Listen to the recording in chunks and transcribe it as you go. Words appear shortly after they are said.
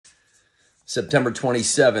September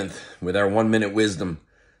 27th with our 1-minute wisdom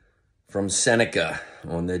from Seneca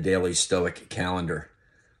on the daily Stoic calendar.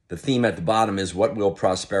 The theme at the bottom is, what will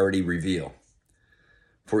prosperity reveal?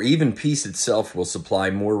 For even peace itself will supply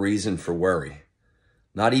more reason for worry.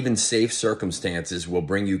 Not even safe circumstances will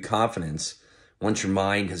bring you confidence once your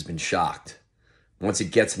mind has been shocked. Once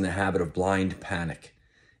it gets in the habit of blind panic,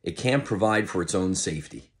 it can't provide for its own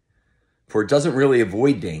safety. For it doesn't really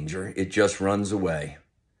avoid danger, it just runs away.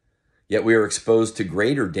 Yet we are exposed to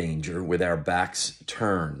greater danger with our backs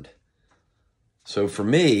turned. So for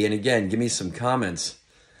me, and again, give me some comments,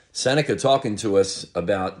 Seneca talking to us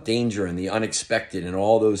about danger and the unexpected and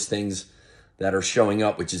all those things that are showing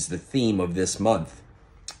up, which is the theme of this month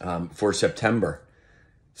for September.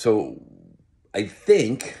 So I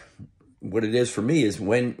think what it is for me is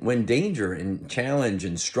when danger and challenge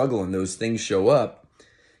and struggle and those things show up,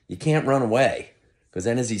 you can't run away. Because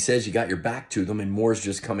then, as he says, you got your back to them and more is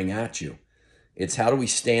just coming at you. It's how do we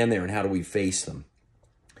stand there and how do we face them?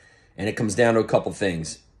 And it comes down to a couple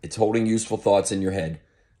things. It's holding useful thoughts in your head,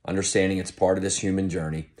 understanding it's part of this human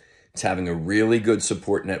journey. It's having a really good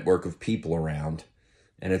support network of people around.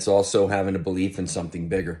 And it's also having a belief in something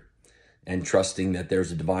bigger and trusting that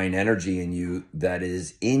there's a divine energy in you that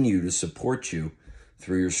is in you to support you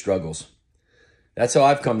through your struggles. That's how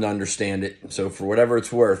I've come to understand it. So for whatever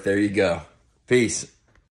it's worth, there you go. Peace.